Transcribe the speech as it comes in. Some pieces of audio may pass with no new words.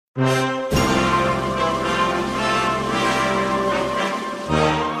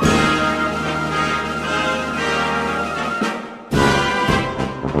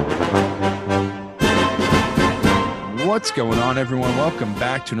What's going on, everyone? Welcome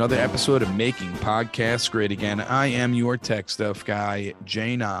back to another episode of Making Podcasts Great Again. I am your tech stuff guy,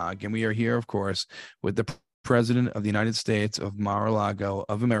 Jay Nog, and we are here, of course, with the President of the United States of Mar-a-Lago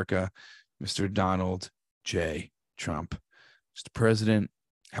of America, Mr. Donald J. Trump. Mr. President,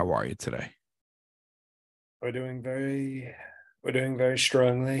 how are you today? We're doing very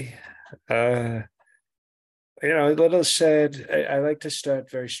strongly. A little sad. I like to start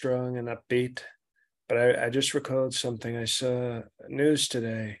very strong and upbeat, but I just recalled something. I saw news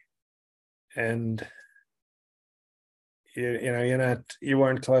today, and you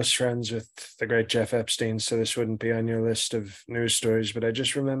weren't close friends with the great Jeff Epstein, so this wouldn't be on your list of news stories. But I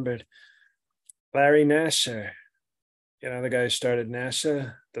just remembered Larry Nassar. You know, the guy who started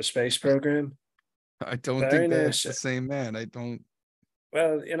NASA, the space program. I don't Larry think that's Nassar. the same man. I don't.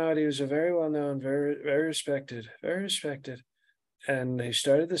 Well, you know, he was a very well-known, very respected, and he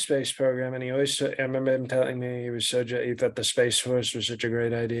started the space program. And I remember him telling me he thought the Space Force was such a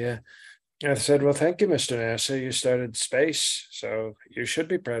great idea. And I said, "Well, thank you, Mr. NASA. You started space, so you should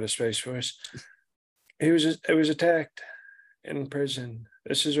be proud of Space Force." He was attacked in prison.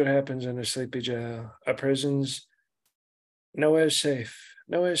 This is what happens in a sleepy jail. A prison's nowhere's safe.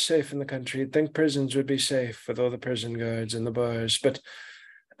 Nowhere's safe in the country. You'd think prisons would be safe with all the prison guards and the bars, but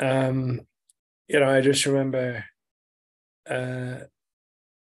I just remember I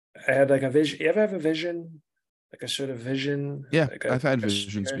had like a vision. You ever have a vision? Like a sort of vision? Yeah, Like I've had a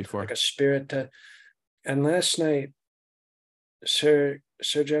visions spirit, before. like a spirit. And last night, Sir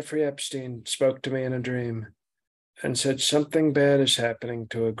Jeffrey Epstein spoke to me in a dream and said something bad is happening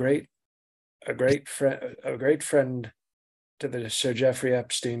to a great friend to the Sir Jeffrey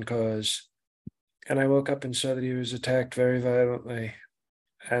Epstein cause. And I woke up and saw that he was attacked very violently.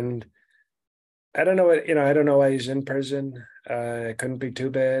 And I don't know I don't know why he's in prison. It couldn't be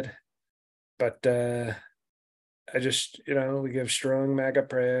too bad. But I just, we give strong MAGA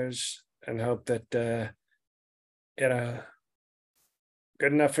prayers and hope that,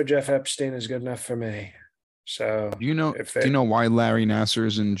 good enough for Jeff Epstein is good enough for me. So Do you know why Larry Nassar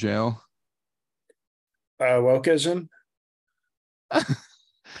is in jail? Wokeism?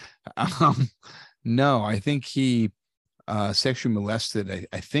 No, I think he sexually molested,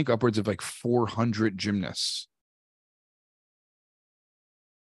 I think upwards of like 400 gymnasts.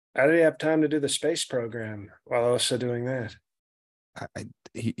 How did he have time to do the space program while also doing that?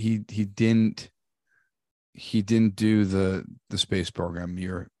 He didn't do the space program.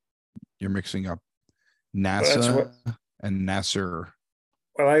 You're mixing up NASA and Nassar.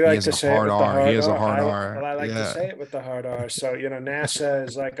 Well, I like to say it with the hard R. He has a hard R. Well, I like to say it with the hard R. So, NASA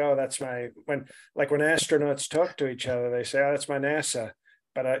is like, oh, that's when astronauts talk to each other, they say, oh, that's my NASA.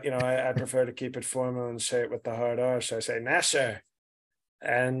 But, I prefer to keep it formal and say it with the hard R. So I say NASA.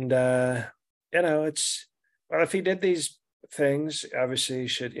 And, if he did these things, obviously he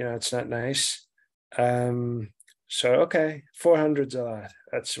should, it's not nice. So, okay, 400's a lot.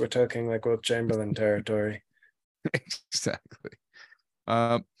 We're talking like Wilt Chamberlain territory. Exactly.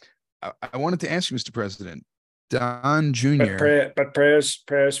 I wanted to ask you, Mr. President, Don Jr. But prayers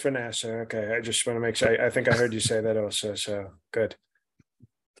for NASA. Okay, I just want to make sure. I think I heard you say that also. So good.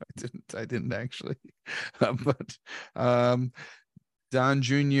 I didn't actually, but Don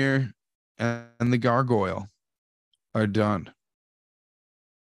Jr. and the gargoyle are done.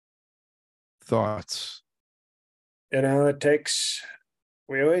 Thoughts? We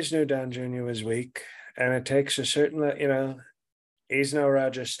always knew Don Jr. was weak, and it takes a certain, he's no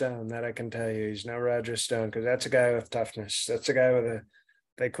Roger Stone, that I can tell you. He's no Roger Stone, because that's a guy with toughness. That's a guy with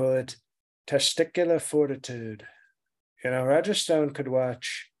they call it testicular fortitude. Roger Stone could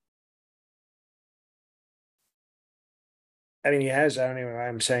watch. I mean, he has, I don't even know why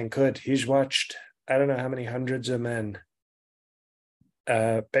I'm saying could. He's watched, I don't know how many hundreds of men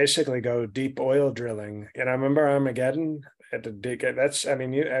basically go deep oil drilling. Remember Armageddon?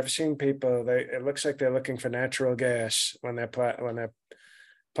 I've seen people, it looks like they're looking for natural gas when they're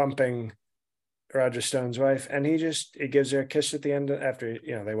pumping Roger Stone's wife, and he gives her a kiss at the end after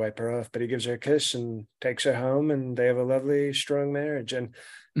they wipe her off, but he gives her a kiss and takes her home, and they have a lovely, strong marriage. And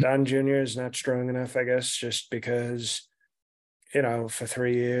Don Jr. is not strong enough, I guess, just because for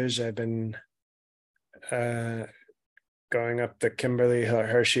 3 years I've been going up the Kimberly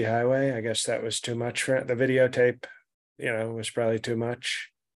Hershey Highway. I guess that was too much for the videotape. Was probably too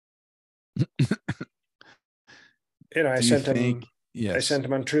much. I sent him. Yes. I sent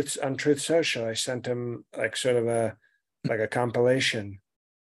him on Truth Social. I sent him like sort of a compilation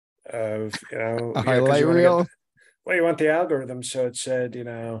of a highlight reel. You want the algorithm, so it said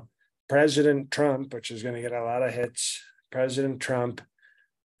President Trump, which is going to get a lot of hits. President Trump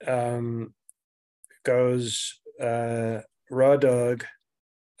goes raw dog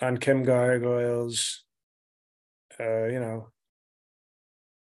on Kim Gargoyle's,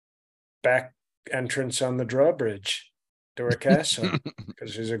 back entrance on the drawbridge to her castle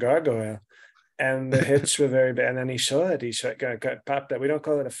because she's a gargoyle. And the hits were very bad. And then he saw it. He got popped up. We don't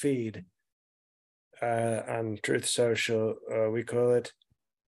call it a feed on Truth Social. We call it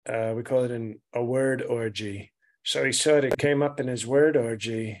a word orgy. So he saw it. It came up in his word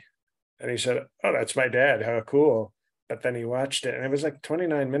orgy, and he said, "Oh, that's my dad. How cool!" But then he watched it, and it was like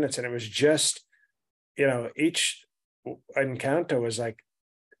 29 minutes, and it was just, each encounter was like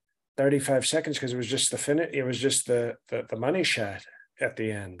 35 seconds because it was just the finish. It was just the money shot at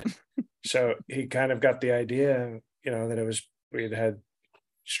the end. So he kind of got the idea, that we'd had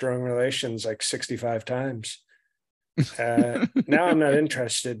strong relations like 65 times. Now I'm not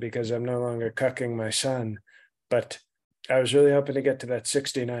interested because I'm no longer cucking my son, but I was really hoping to get to that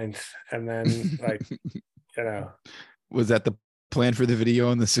 69th, and then Was that the plan for the video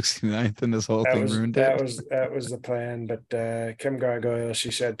on the 69th, and this whole thing ruined that it? was the plan. But Kim Gargoyle, she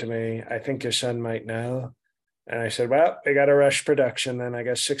said to me, "I think your son might know." And I said, "Well, we got to rush production then. I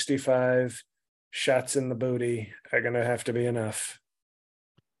guess 65 shots in the booty are going to have to be enough."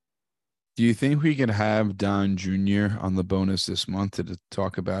 Do you think we could have Don Jr. on the bonus this month to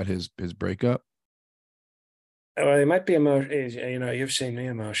talk about his breakup? Well, he might be emotional. You've seen me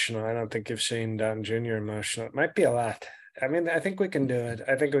emotional. I don't think you've seen Don Jr. emotional. It might be a lot. I mean, I think we can do it.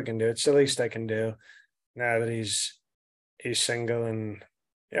 I think we can do it. It's the least I can do now that he's single and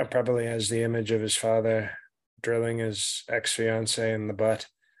probably has the image of his father drilling his ex-fiance in the butt,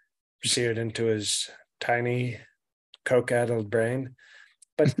 seared into his tiny coke-addled brain.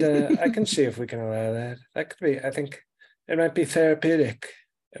 But I can see if we can allow that. That could be. I think it might be therapeutic.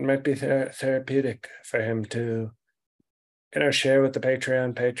 It might be therapeutic for him to, share with the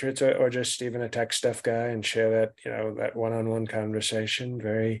Patreon patriots or just even a tech stuff guy and share that, that one-on-one conversation.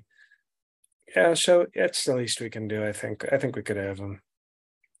 So it's the least we can do. I think we could have him.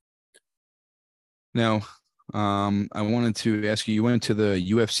 Now, I wanted to ask you went to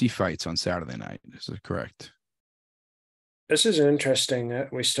the UFC fights on Saturday night. Is that correct? This is interesting.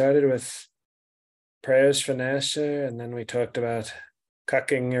 We started with prayers for Nasser, and then we talked about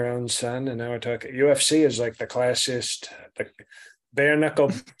cucking your own son, and now we're talking UFC is like the classiest. The bare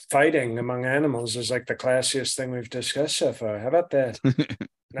knuckle fighting among animals is like the classiest thing we've discussed so far. How about that?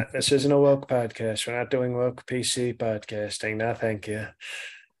 This isn't a woke podcast. We're not doing woke PC podcasting. No, thank you.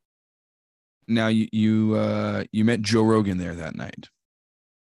 Now you met Joe Rogan there that night.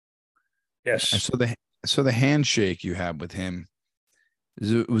 Yes. I saw the handshake you had with him.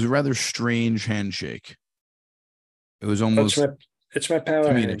 It was a rather strange handshake. It was almost it's my power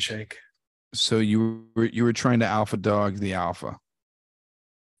comedic handshake. So you were trying to alpha dog the alpha.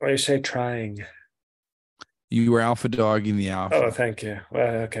 What do you say trying? You were alpha dogging the alpha. Oh, thank you.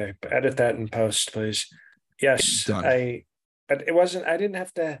 Well, okay. Edit that in post, please. Yes. Done. But it wasn't, I didn't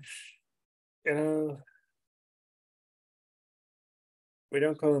have to, we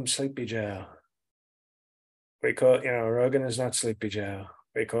don't call him Sleepy Joe. We call, Rogan is not Sleepy Joe.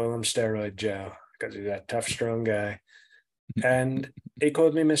 We call him Steroid Joe because he's that tough, strong guy. And he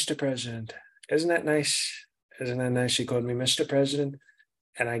called me Mr. President. Isn't that nice? Isn't that nice? He called me Mr. President,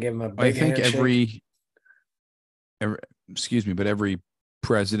 and I gave him a big handshake. Every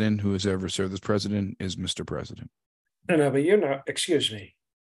president who has ever served as president is Mr. President. No, but excuse me.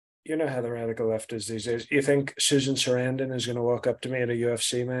 You know how the radical left is these days. You think Susan Sarandon is going to walk up to me at a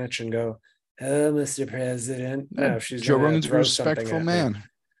UFC match and go, "Oh, Mr. President"? No, she's Joe Rogan's a respectful man.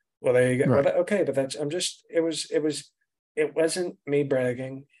 Well, there you go. Right. Well, okay, but it wasn't me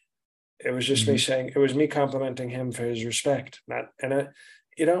bragging. It was just me saying, it was me complimenting him for his respect.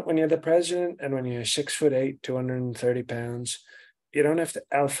 When you're the president and when you're 6'8", 230 pounds, you don't have to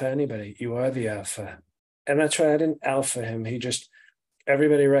alpha anybody. You are the alpha. And that's why I didn't alpha him.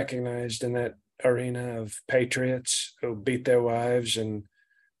 Everybody recognized in that arena of patriots who beat their wives and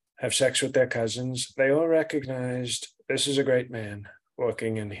have sex with their cousins. They all recognized this is a great man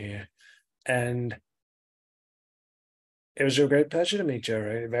walking in here. And it was a great pleasure to meet Joe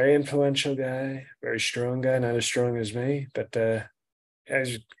Ray. Very influential guy, very strong guy, not as strong as me, but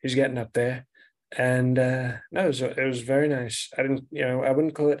he's getting up there. And no, it was very nice. I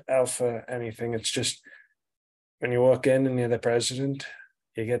wouldn't call it alpha anything. It's just when you walk in and you're the president,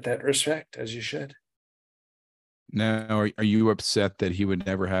 you get that respect, as you should. Now, are you upset that he would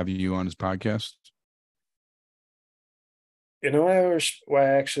never have you on his podcast? You know why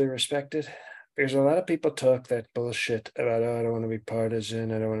I actually respect it? Because a lot of people talk that bullshit about, I don't want to be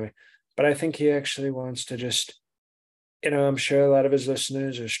partisan. I don't want to be, but I think he actually wants to just, I'm sure a lot of his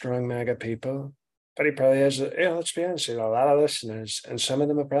listeners are strong MAGA people, but he probably has, let's be honest, he has a lot of listeners, and some of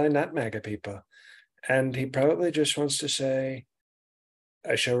them are probably not MAGA people. And he probably just wants to say,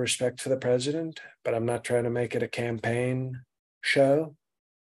 I show respect for the president, but I'm not trying to make it a campaign show.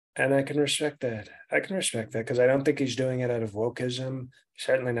 And I can respect that. I can respect that because I don't think he's doing it out of wokeism.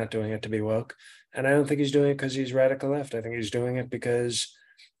 Certainly not doing it to be woke. And I don't think he's doing it because he's radical left. I think he's doing it because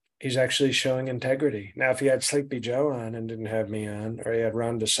he's actually showing integrity. Now, if he had Sleepy Joe on and didn't have me on, or he had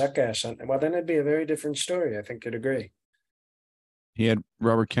Rhonda Suckass on, well, then it'd be a very different story. I think you'd agree. He had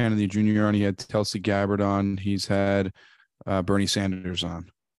Robert Kennedy Jr. on. He had Tulsi Gabbard on. He's had Bernie Sanders on.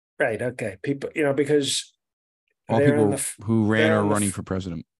 Right. Okay. People, because All they're on people the who ran they're or on the running for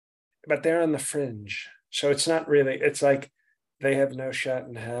president. but they're on the fringe. So it's not really. It's like they have no shot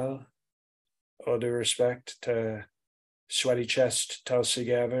in hell. All due respect to sweaty chest Tulsi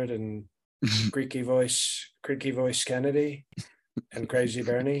Gabbard and creaky voice Kennedy and crazy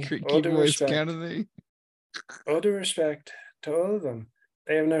Bernie. Creaky voice Kennedy. All due respect to all of them,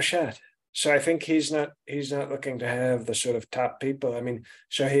 they have no shot. So I think he's not looking to have the sort of top people. I mean,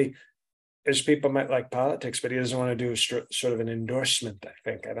 so his people might like politics, but he doesn't want to do sort of an endorsement.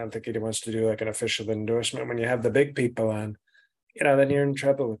 I don't think he wants to do like an official endorsement. When you have the big people on, then you're in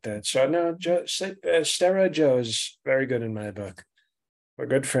trouble with that. So no, Steroid Joe is very good in my book. We're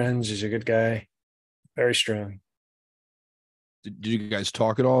good friends. He's a good guy, very strong. Did you guys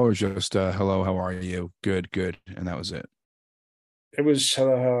talk at all, or just hello, how are you? Good, and that was it? It was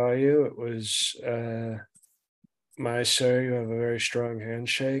hello, how are you? It was my sir, you have a very strong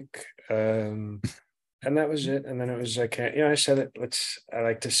handshake. And that was it. And then it was, I said it, I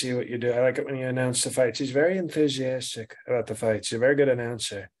like to see what you do. I like it when you announce the fights. He's very enthusiastic about the fights. He's a very good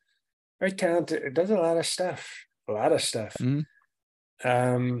announcer, very talented. It does a lot of stuff. Mm-hmm.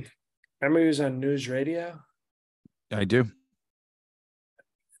 Remember he was on News Radio? I do.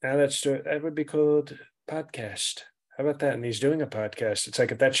 Now that would be called podcast. How about that? And he's doing a podcast. It's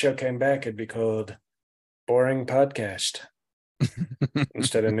like if that show came back, it'd be called Boring Podcast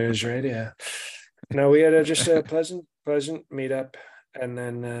instead of News Radio. No, we had just a pleasant meetup, and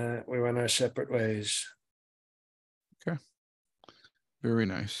then we went our separate ways. Okay, very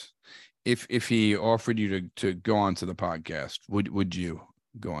nice. If he offered you to go on to the podcast, would you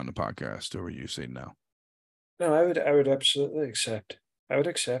go on the podcast, or would you say no? No, I would absolutely accept. I would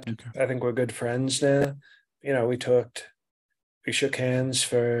accept. Okay. I think we're good friends now. We talked, we shook hands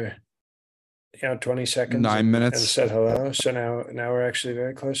for 20 seconds, 9 minutes, and said hello. So now we're actually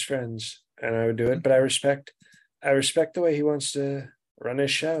very close friends, and I would do it. But I respect the way he wants to run his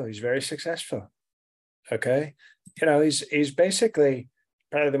show. He's very successful. Okay, he's basically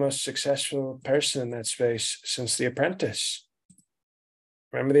probably the most successful person in that space since The Apprentice.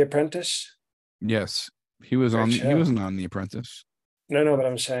 Remember The Apprentice? Yes, he was on. He wasn't on The Apprentice. No, but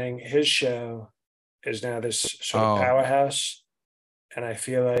I'm saying his show is now this sort of powerhouse, and I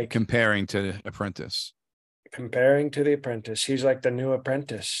feel like comparing to The Apprentice, he's like the new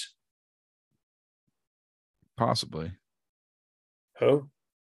Apprentice. Possibly. Who?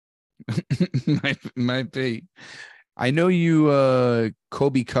 might be. I know you,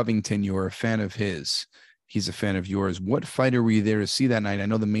 Kobe Covington. You're a fan of his. He's a fan of yours. What fighter were you there to see that night? I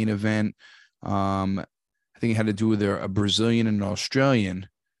know the main event. I think it had to do with a Brazilian and an Australian.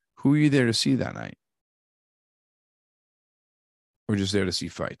 Who were you there to see that night? Or just there to see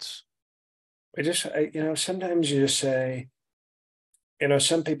fights? Sometimes you just say,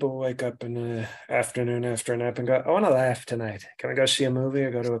 some people wake up in the afternoon after a nap and go, I want to laugh tonight. Can we go see a movie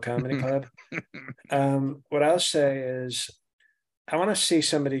or go to a comedy club? What I'll say is, I want to see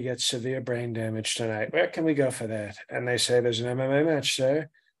somebody get severe brain damage tonight. Where can we go for that? And they say, there's an MMA match, sir.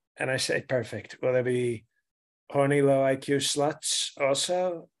 And I say, perfect. Will there be horny low IQ sluts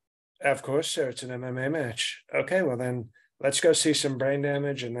also? Of course, sir. It's an MMA match. Okay, well then let's go see some brain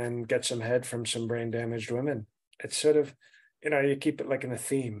damage and then get some head from some brain damaged women. It's sort of, you keep it like in a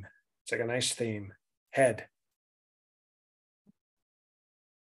theme. It's like a nice theme. Head.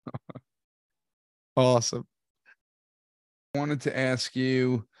 Awesome. I wanted to ask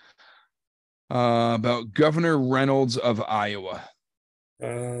you about Governor Reynolds of Iowa.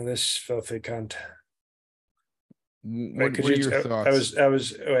 This filthy cunt. What are your thoughts? I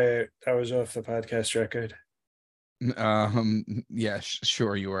was off the podcast record. Yeah,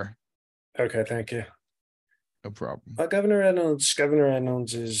 sure you were. Okay, thank you. No problem. Governor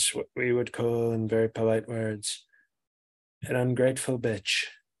Reynolds is what we would call, in very polite words, an ungrateful bitch.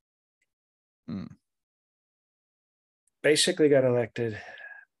 Basically got elected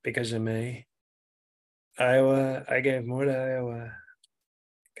because of me. Iowa, I gave more to Iowa.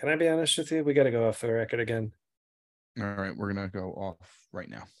 Can I be honest with you? We got to go off the record again. All right, we're going to go off right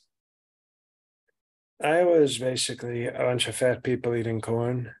now. Iowa is basically a bunch of fat people eating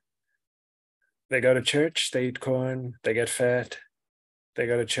corn. They go to church, they eat corn, they get fat. They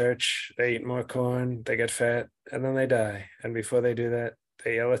go to church, they eat more corn, they get fat, and then they die. And before they do that,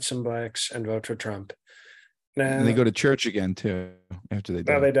 they yell at some blacks and vote for Trump. And they Now, go to church again too after they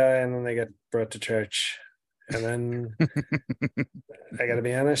well, die. they die and then they get brought to church. And then I got to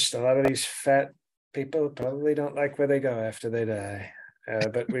be honest, a lot of these fat people probably don't like where they go after they die,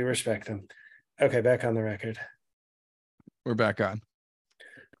 but we respect them. Okay, back on the record. We're back on.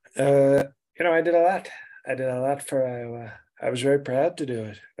 Uh, I did a lot. I did a lot for Iowa. I was very proud to do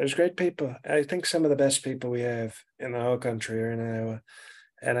it. There's great people. I think some of the best people we have in the whole country are in Iowa.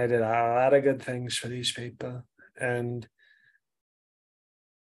 And I did a lot of good things for these people. And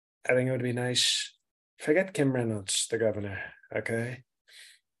I think it would be nice. Forget Kim Reynolds, the governor, okay?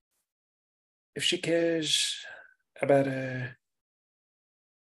 If she cares about her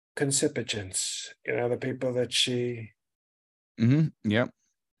constituents, the people that she, Yep.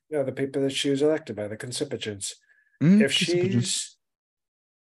 the people that she was elected by, the constituents. If Constituents.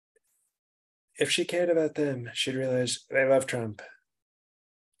 she cared about them, she'd realize they love Trump.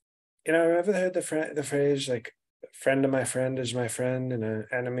 I've ever heard the phrase like friend of my friend is my friend and an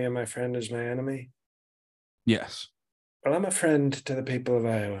enemy of my friend is my enemy. Yes. Well, I'm a friend to the people of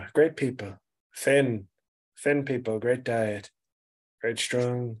Iowa. Great people. Thin people, great diet, great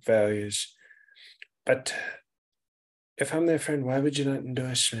strong values. But if I'm their friend, why would you not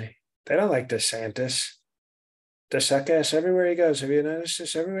endorse me? They don't like DeSantis. The suck ass everywhere he goes. Have you noticed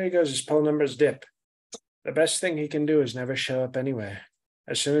this? Everywhere he goes, his poll numbers dip. The best thing he can do is never show up anywhere.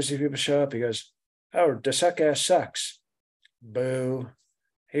 As soon as these people show up, he goes, "Oh, the suck ass sucks." Boo.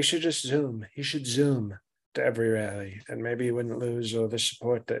 He should just zoom. He should zoom to every rally, and maybe he wouldn't lose all the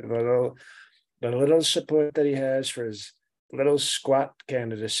support the little support that he has for his little squat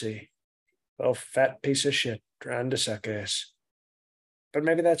candidacy. Little fat piece of shit trying to suck ass. But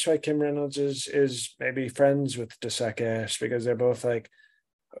maybe that's why Kim Reynolds is maybe friends with the suck ass, because they're both like,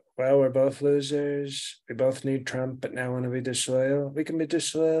 well, we're both losers. We both need Trump, but now want to be disloyal. We can be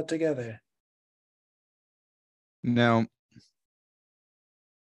disloyal together. Now,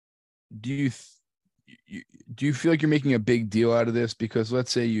 do you feel like you're making a big deal out of this? Because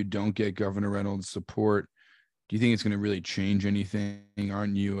let's say you don't get Governor Reynolds' support. Do you think it's going to really change anything?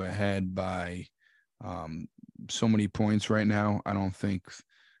 Aren't you ahead by so many points right now? I don't think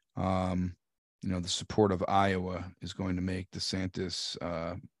the support of Iowa is going to make DeSantis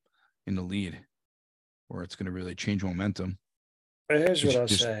in the lead, or it's going to really change momentum. But here's what I'll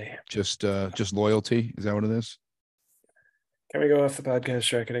say. Just loyalty. Is that what it is? Can we go off the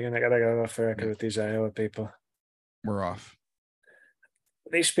podcast record again? I gotta go off the record with these Iowa people. We're off.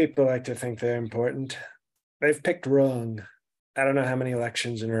 These people like to think they're important. They've picked wrong. I don't know how many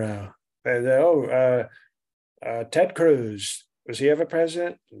elections in a row. Ted Cruz. Was he ever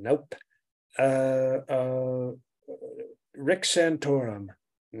president? Nope. Rick Santorum.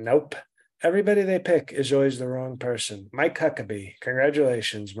 Nope. Everybody they pick is always the wrong person. Mike Huckabee.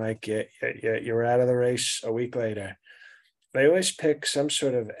 Congratulations, Mike. You're out of the race a week later. They always pick some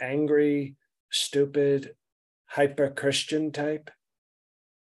sort of angry, stupid, hyper-Christian type,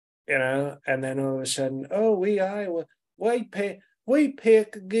 and then all of a sudden, oh, we pick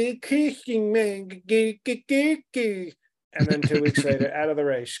Christian man, and then 2 weeks later, out of the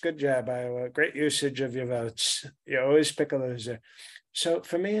race. Good job, Iowa. Great usage of your votes. You always pick a loser. So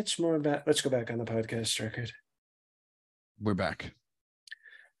for me, it's more about, let's go back on the podcast record. We're back.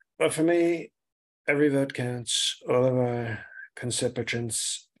 But for me, every vote counts. All of our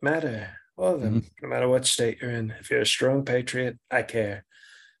constituents matter. All of them, no matter what state you're in. If you're a strong patriot, I care.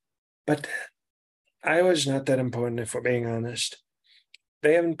 But Iowa's not that important, if we're being honest.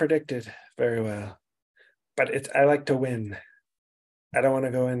 They haven't predicted very well. But I like to win. I don't want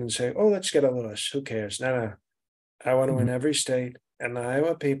to go in and say, oh, let's get a Lewis. Who cares? No. I want to win every state. And the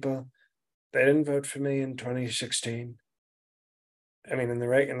Iowa people, they didn't vote for me in 2016. I mean, in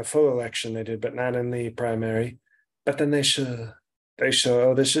the full election they did, but not in the primary. But then they saw,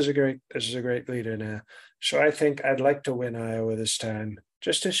 oh, this is a great leader now. So I think I'd like to win Iowa this time,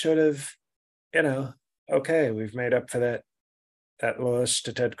 just to sort of, okay, we've made up for that loss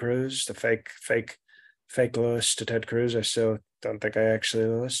to Ted Cruz, the fake loss to Ted Cruz. I still don't think I actually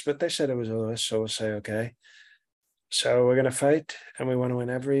lost, but they said it was a loss, so we'll say okay. So we're gonna fight, and we want to win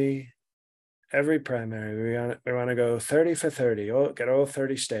every primary. We want to go 30 for 30. Get all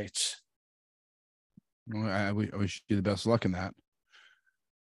 30 states. Well, I wish you the best luck in that.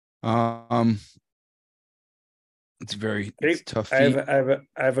 It's tough. I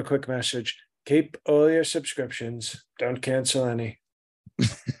have a quick message. Keep all your subscriptions. Don't cancel any.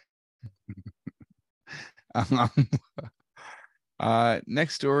 Um,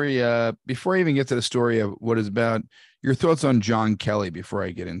 next story. Before I even get to the story of what it's about, your thoughts on John Kelly before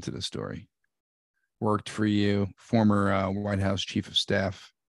I get into the story. Worked for you, former White House chief of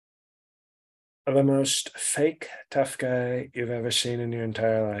staff. The most fake tough guy you've ever seen in your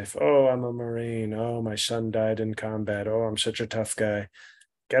entire life. Oh, I'm a Marine. Oh, my son died in combat. Oh, I'm such a tough guy.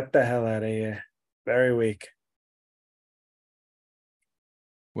 Get the hell out of here. Very weak.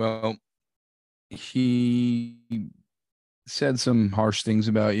 Well, he said some harsh things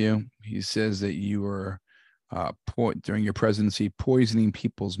about you. He says that you were during your presidency poisoning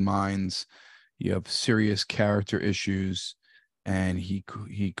people's minds. You have serious character issues, and he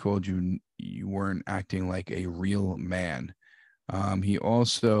called you weren't acting like a real man. He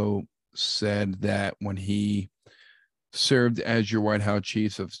also said that when he served as your White House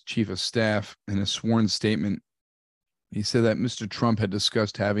chief of staff in a sworn statement, he said that Mr. Trump had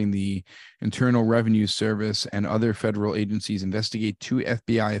discussed having the Internal Revenue Service and other federal agencies investigate two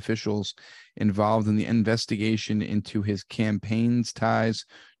FBI officials involved in the investigation into his campaign's ties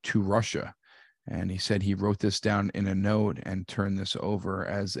to Russia. And he said he wrote this down in a note and turned this over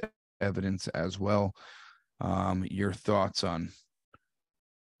as evidence as well. Your thoughts on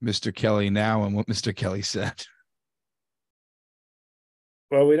Mr. Kelly now and what Mr. Kelly said?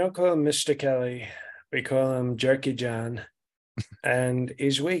 Well, we don't call him Mr. Kelly. We call him Jerky John. And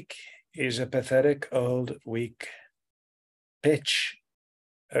he's weak. He's a pathetic, old, weak bitch.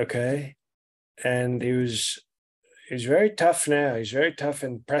 Okay. And he's very tough now. He's very tough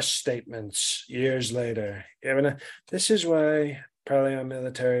in press statements years later. Even this is why probably our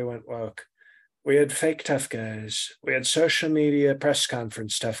military went woke. We had fake tough guys. We had social media press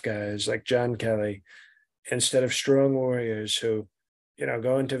conference tough guys like John Kelly instead of strong warriors who,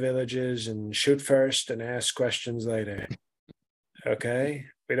 go into villages and shoot first and ask questions later. Okay.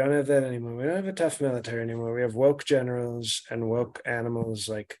 We don't have that anymore. We don't have a tough military anymore. We have woke generals and woke animals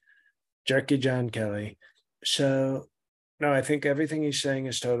like Jerky John Kelly. So, no, I think everything he's saying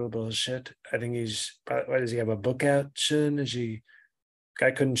is total bullshit. I think what does he have a book out soon?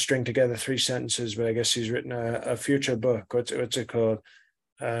 Guy couldn't string together 3 sentences, but I guess he's written a future book. What's it called?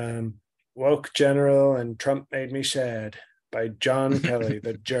 Woke General and Trump Made Me Sad by John Kelly,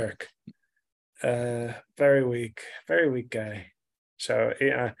 the jerk. Very weak guy. So,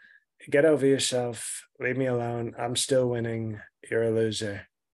 get over yourself. Leave me alone. I'm still winning. You're a loser.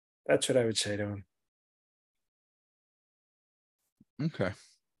 That's what I would say to him. Okay.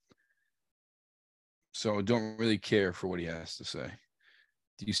 So don't really care for what he has to say.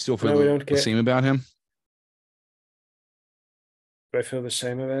 Do you still feel the same about him? Do I feel the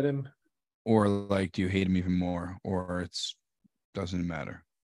same about him? Or do you hate him even more? Or doesn't matter?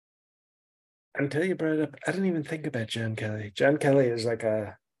 Until you brought it up, I didn't even think about John Kelly. John Kelly is like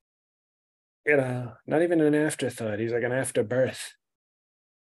not even an afterthought. He's like an afterbirth.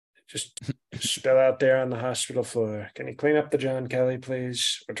 Just spill out there on the hospital floor. Can you clean up the John Kelly,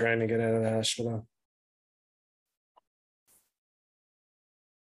 please? We're trying to get out of the hospital.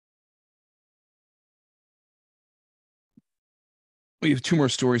 We have two more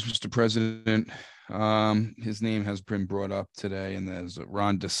stories, Mr. President. His name has been brought up today, and there's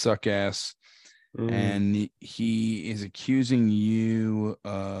Ron DeSuckass. And he is accusing you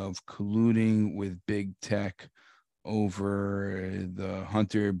of colluding with big tech over the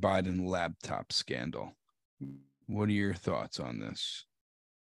Hunter Biden laptop scandal. What are your thoughts on this?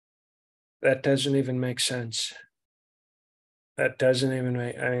 That doesn't even make sense. That doesn't even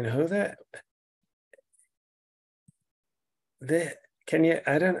make, I mean, who that? Can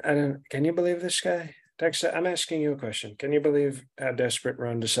you believe this guy? Dexter, I'm asking you a question. Can you believe how desperate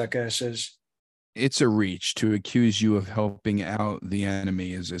Ron DeSuckass is? It's a reach to accuse you of helping out the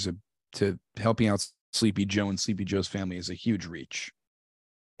enemy to helping out Sleepy Joe and Sleepy Joe's family is a huge reach.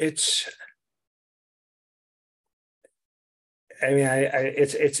 It's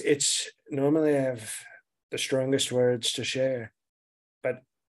normally I have the strongest words to share, but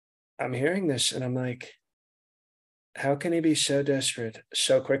I'm hearing this and I'm like, how can he be so desperate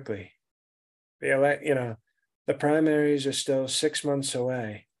so quickly? The primaries are still 6 months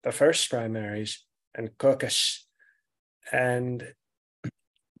away. The first primaries and caucus, and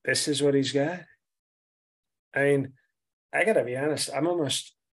this is what he's got. I mean, I gotta be honest. I'm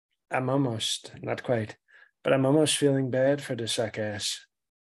almost, not quite, but I'm almost feeling bad for the DeSuckass.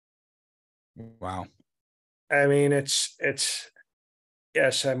 Wow. I mean, it's.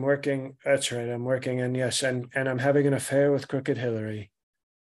 Yes, I'm working. That's right. I'm working, and yes, and I'm having an affair with Crooked Hillary.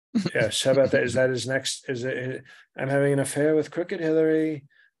 Yes, how about that? Is that his next? Is it? I'm having an affair with Crooked Hillary.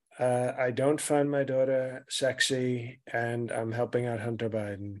 I don't find my daughter sexy, and I'm helping out Hunter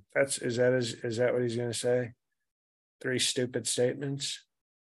Biden. Is that what he's going to say? Three stupid statements.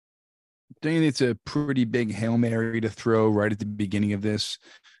 Don't you think it's a pretty big Hail Mary to throw right at the beginning of this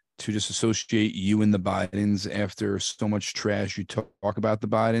to just associate you and the Bidens after so much trash you talk about the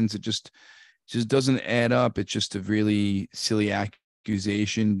Bidens? It just doesn't add up. It's just a really silly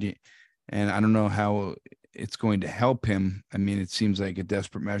accusation. And I don't know how it's going to help him. I mean, it seems like a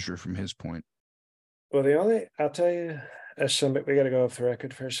desperate measure from his point. Well, I'll tell you, as somebody, we got to go off the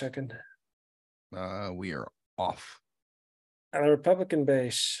record for a second. We are off. On the Republican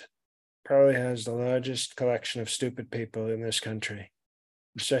base, probably has the largest collection of stupid people in this country.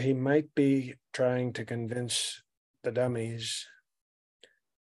 So he might be trying to convince the dummies,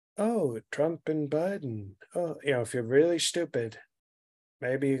 oh, Trump and Biden. Oh, if you're really stupid,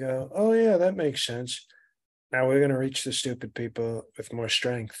 maybe you go, oh, yeah, that makes sense. Now we're going to reach the stupid people with more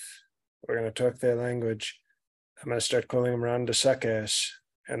strength. We're going to talk their language. I'm going to start calling them Ron DeSuckass.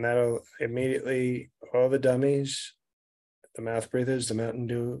 And that'll immediately, all the dummies, the mouth breathers, the Mountain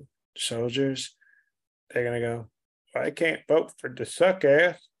Dew soldiers, they're going to go, I can't vote for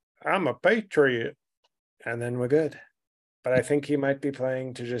DeSuckass. I'm a patriot. And then we're good. But I think he might be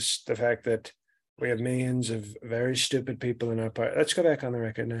playing to just the fact that we have millions of very stupid people in our party. Let's go back on the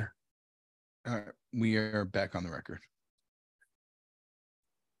record now. All right, we are back on the record.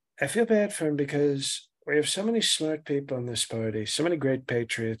 I feel bad for him because we have so many smart people in this party, so many great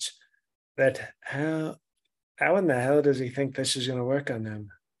patriots, that how in the hell does he think this is going to work on them?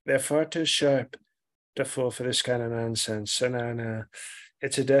 They're far too sharp to fall for this kind of nonsense. So no,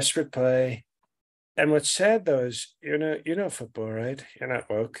 it's a desperate play. And what's sad though is you know football, right? You're not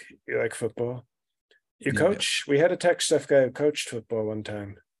woke. You like football. You coach. We had a tech stuff guy who coached football one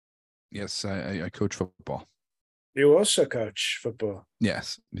time. Yes, I coach football. You also coach football.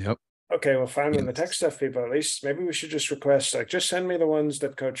 Yes. Yep. Okay, well, fine with the tech stuff people. At least maybe we should just request, like, just send me the ones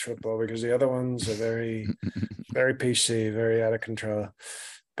that coach football, because the other ones are very, very PC, very out of control.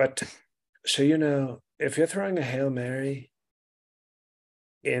 But so if you're throwing a Hail Mary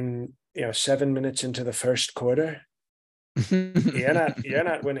in 7 minutes into the first quarter, you're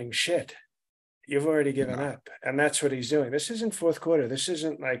not winning shit. You've already given up, and that's what he's doing. This isn't fourth quarter. This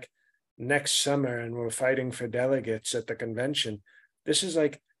isn't like next summer and we're fighting for delegates at the convention. This is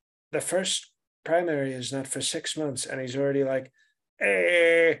like the first primary is not for 6 months, and he's already like,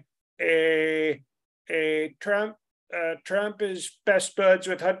 Trump is best buds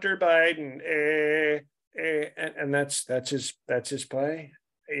with Hunter Biden. And that's his play.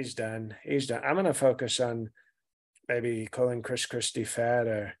 He's done. I'm going to focus on maybe calling Chris Christie fat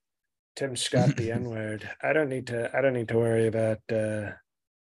or Tim Scott the N-word. I don't need to worry about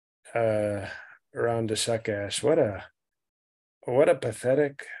Ron DeSuckass. What a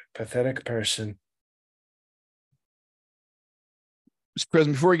pathetic person. Mr.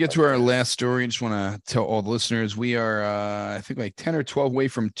 President, before we get to our last story, I just want to tell all the listeners we are, I think, like 10 or 12 away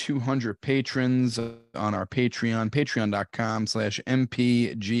from 200 patrons on our Patreon,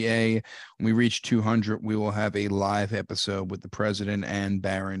 patreon.com/MPGA. When we reach 200, we will have a live episode with the president and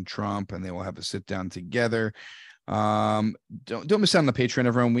Barron Trump, and they will have a sit down together. Don't miss out on the Patreon,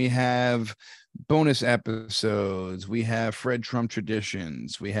 everyone. We have bonus episodes, we have Fred Trump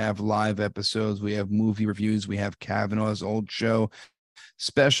traditions, we have live episodes, we have movie reviews, we have Kavanaugh's old show,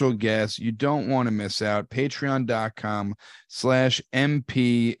 special guests. You don't want to miss out.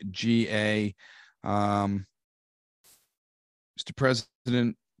 Patreon.com/MPGA. Mr.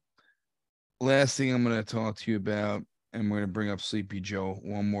 President, last thing I'm going to talk to you about, and we're going to bring up Sleepy Joe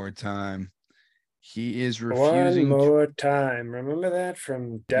one more time. He is refusing. One more time. Remember that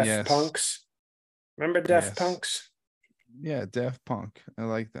from Daft Punks? Remember Daft Punks? Yeah, Daft Punk. I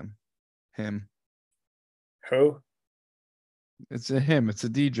like them. Him. Who? It's a him. It's a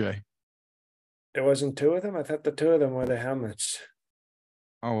DJ. There wasn't two of them? I thought the two of them wore the helmets.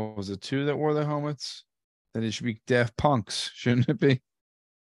 Oh, was it two that wore the helmets? Then it should be Daft Punks, shouldn't it be?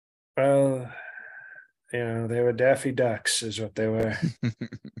 Well, they were Daffy Ducks is what they were.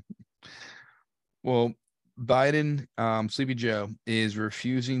 Well, Biden, Sleepy Joe, is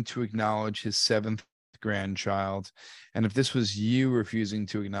refusing to acknowledge his seventh grandchild. And if this was you refusing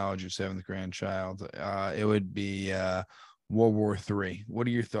to acknowledge your seventh grandchild, it would be World War III. What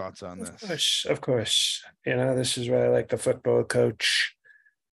are your thoughts on this? Of course. This is why I like the football coach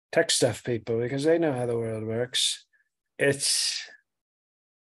tech stuff people, because they know how the world works. Let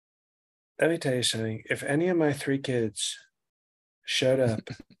me tell you something. If any of my 3 kids showed up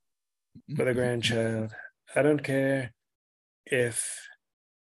with a grandchild, I don't care if,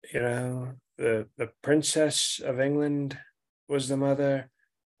 the Princess of England was the mother,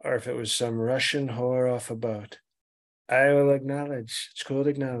 or if it was some Russian whore off a boat, I will acknowledge, it's cool to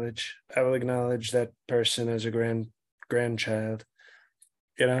acknowledge. I will acknowledge that person as a grandchild.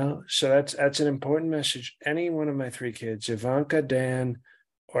 So that's an important message. Any one of my three kids, Ivanka, Dan,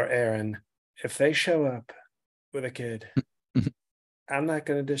 or Aaron, if they show up with a kid, I'm not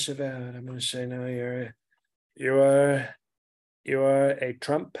going to disavow it. I'm going to say, no, you are you are a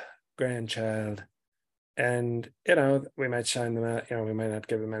Trump grandchild. And, we might sign them out, we might not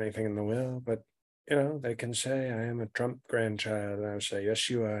give them anything in the will, but they can say, I am a Trump grandchild. And I'll say, yes,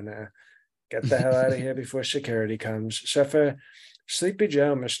 you are now. Get the hell out of here before security comes. So for Sleepy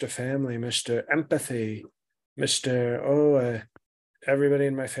Joe, Mr. Family, Mr. Empathy, Mr. Everybody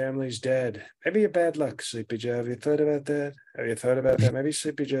in my family's dead. Maybe a bad luck, Sleepy Joe. Have you thought about that? Have you thought about that? Maybe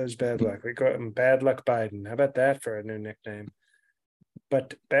Sleepy Joe's bad luck. We call him Bad Luck Biden. How about that for a new nickname?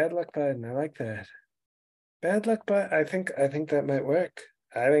 But Bad Luck Biden, I like that. Bad Luck Biden. I think that might work.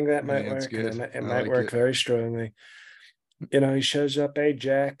 I think that might That's work, and good. it I might like work it. very strongly. He shows up, hey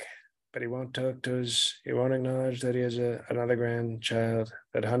Jack, but he won't talk to he won't acknowledge that he has another grandchild.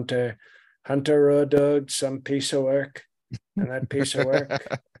 That Hunter Raw Dog, some piece of work, and that piece of work,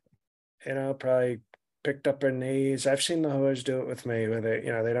 probably picked up her knees. I've seen the whores do it with me, where they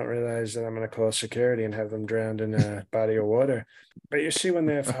don't realize that I'm going to call security and have them drowned in a body of water. But you see when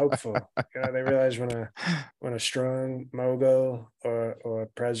they're hopeful, they realize when a strong mogul or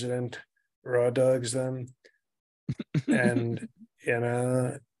president raw dogs them, and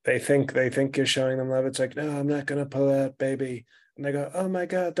they think you're showing them love. It's like, no, I'm not going to pull out, baby. And they go, oh my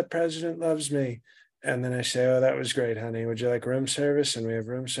God, the president loves me. And then I say, oh, that was great, honey. Would you like room service? And we have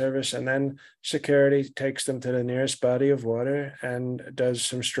room service. And then security takes them to the nearest body of water and does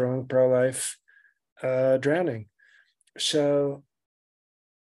some strong pro-life drowning. So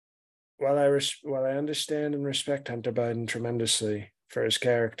while I understand and respect Hunter Biden tremendously for his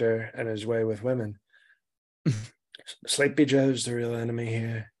character and his way with women, Sleepy Joe's the real enemy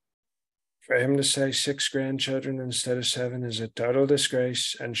here. For him to say 6 grandchildren instead of 7 is a total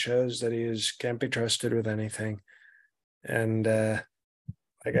disgrace and shows that can't be trusted with anything. And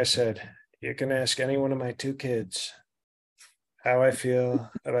like I said, you can ask any one of my 2 kids how I feel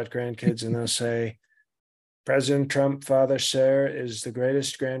about grandkids, and they'll say, President Trump, Father Sir, is the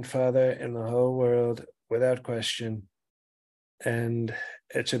greatest grandfather in the whole world, without question. And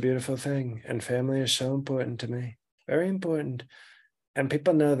it's a beautiful thing. And family is so important to me, very important. And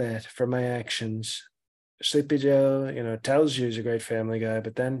people know that from my actions. Sleepy Joe, tells you he's a great family guy,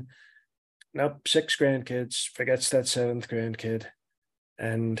 but then, nope, 6 grandkids, forgets that 7th grandkid.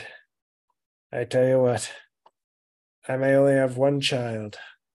 And I tell you what, I may only have one child,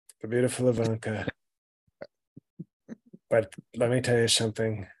 the beautiful Ivanka. But let me tell you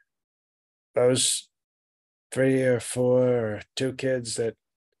something. Those 3 or 4 or 2 kids that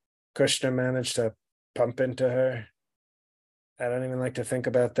Kushner managed to pump into her, I don't even like to think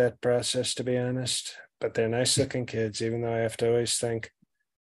about that process, to be honest. But they're nice looking kids, even though I have to always think,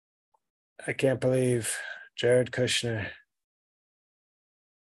 I can't believe Jared Kushner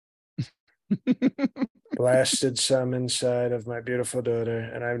blasted some inside of my beautiful daughter,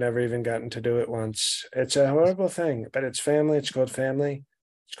 and I've never even gotten to do it once. It's a horrible thing, but it's family. It's called family.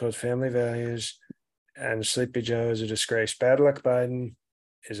 It's called family values. And Sleepy Joe is a disgrace. Bad Luck Biden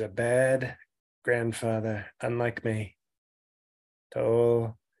is a bad grandfather, unlike me.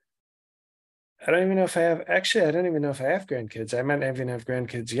 So I don't even know if I have, actually, I don't even know if I have grandkids. I might not even have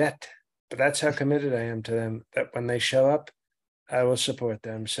grandkids yet, but that's how committed I am to them, that when they show up, I will support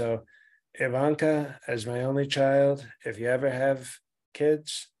them. So Ivanka, as my only child, if you ever have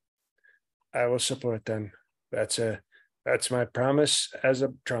kids, I will support them. That's my promise as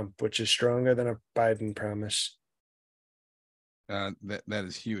a Trump, which is stronger than a Biden promise. That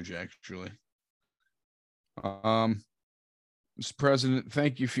is huge, actually. Mr. President,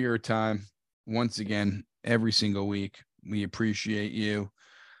 thank you for your time once again, every single week. We appreciate you.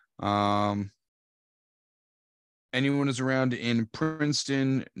 Anyone is around in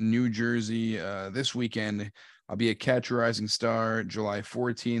Princeton, New Jersey, this weekend, I'll be at Catch a Rising Star, July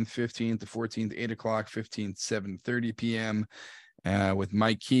 14th, 15th to 14th, 8 o'clock, 15th, 7:30 p.m. With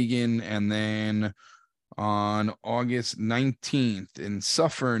Mike Keegan. And then on August 19th in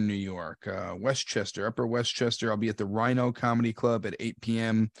Suffern, New York, Westchester, Upper Westchester, I'll be at the Rhino Comedy Club at 8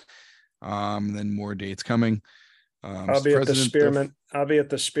 p.m. Then more dates coming. I'll be at the Spearmint. I'll be at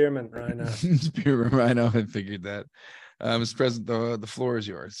the Spearmint Rhino. Spearmint Rhino. I figured that. Mr. President, the floor is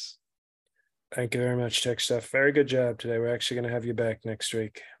yours. Thank you very much, Tech Stuff. Very good job today. We're actually going to have you back next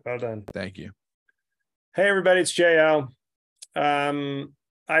week. Well done. Thank you. Hey, everybody, it's JL.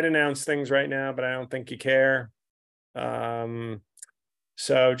 I'd announce things right now, but I don't think you care.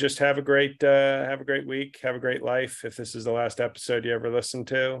 So just have a great week, have a great life. If this is the last episode you ever listen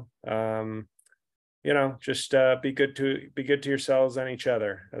to, just be good to yourselves and each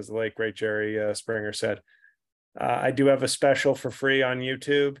other, as the late great Jerry Springer said. I do have a special for free on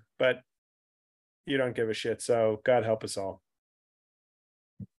YouTube, but you don't give a shit. So God help us all.